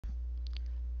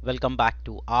Welcome back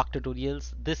to Arc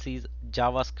Tutorials. This is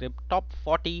JavaScript top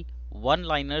 40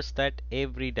 one-liners that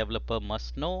every developer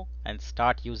must know and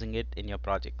start using it in your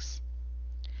projects.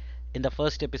 In the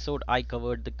first episode, I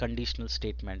covered the conditional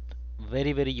statement.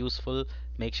 Very useful.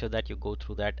 Make sure that you go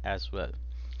through that as well.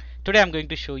 Today I'm going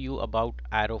to show you about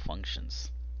arrow functions.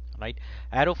 Right?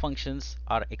 Arrow functions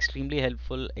are extremely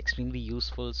helpful, extremely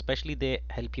useful, especially they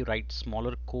help you write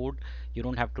smaller code. You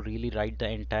don't have to really write the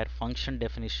entire function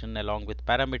definition along with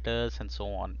parameters and so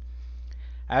on.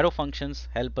 Arrow functions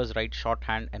help us write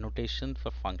shorthand annotation for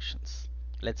functions.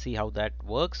 Let's see how that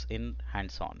works in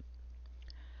hands-on.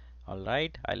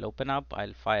 Alright, I'll open up,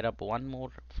 I'll fire up one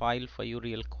more file for you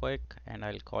real quick and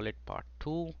I'll call it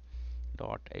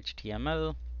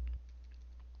part2.html.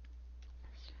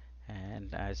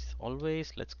 And as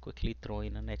always, let's quickly throw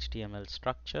in an HTML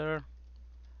structure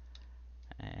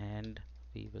and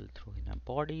we will throw in a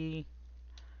body,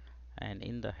 and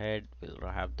in the head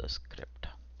we'll have the script.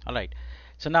 Alright,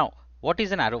 so now what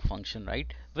is an arrow function,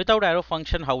 right? Without arrow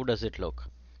function, how does it look?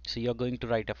 So you're going to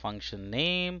write a function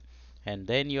name and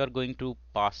then you're going to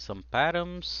pass some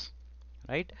params,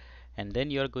 right? And then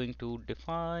you're going to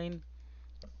define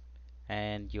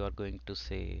and you are going to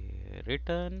say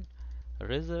return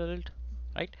result,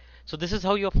 right? So this is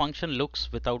how your function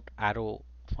looks without arrow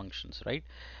functions, right?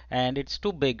 And it's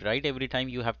too big, right? Every time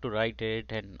you have to write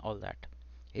it and all that.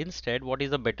 Instead, what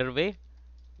is a better way?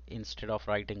 Instead of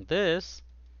writing this,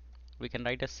 we can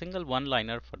write a single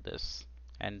one-liner for this,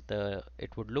 and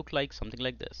it would look like something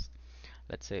like this.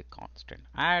 Let's say constant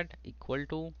add equal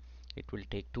to, it will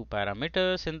take two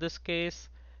parameters in this case,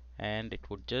 and it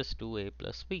would just do a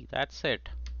plus b. That's it.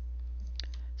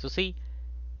 So see,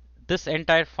 this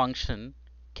entire function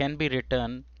can be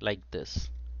written like this.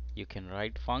 You can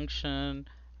write function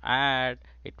add,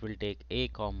 it will take a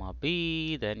comma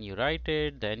b, then you write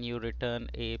it, then you return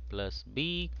a plus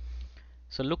b.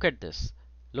 So look at this.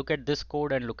 Look at this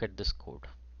code and look at this code,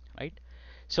 right?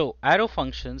 So arrow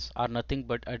functions are nothing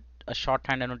but a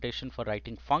shorthand annotation for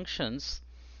writing functions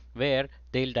where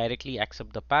they'll directly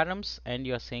accept the params and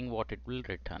you're saying what it will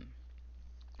return.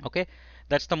 Okay,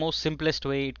 that's the most simplest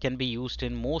way. It can be used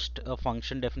in most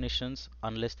function definitions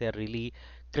unless they are really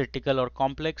critical or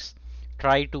complex.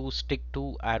 Try to stick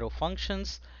to arrow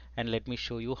functions and let me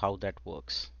show you how that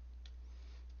works.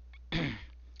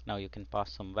 Now you can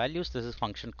pass some values. This is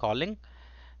function calling.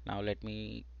 Now let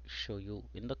me show you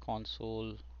in the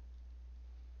console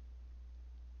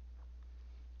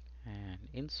and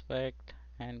inspect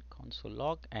and console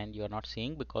log, and you're not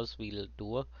seeing because we'll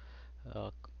do a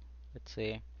let's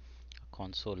say a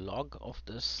console log of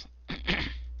this.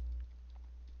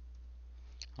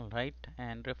 Alright,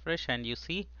 and refresh and you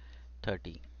see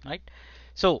 30, right?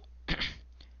 So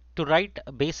to write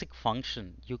a basic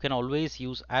function, you can always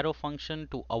use arrow function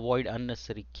to avoid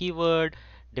unnecessary keyword,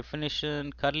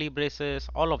 definition, curly braces,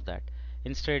 all of that.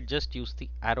 Instead, just use the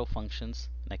arrow functions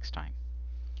next time.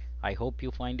 I hope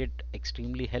you find it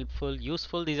extremely helpful,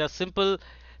 useful. These are simple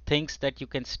things that you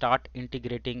can start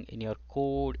integrating in your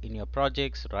code, in your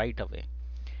projects right away.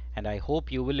 And I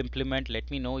hope you will implement. Let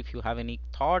me know if you have any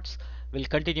thoughts. We'll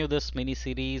continue this mini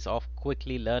series of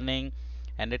quickly learning,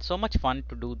 and it's so much fun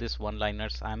to do this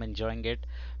one-liners. I'm enjoying it.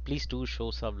 Please do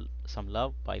show some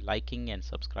love by liking and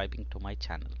subscribing to my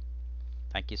channel.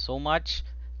 Thank you so much.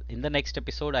 In the next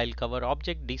episode, I'll cover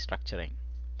object destructuring.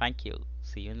 Thank you.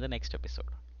 See you in the next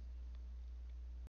episode.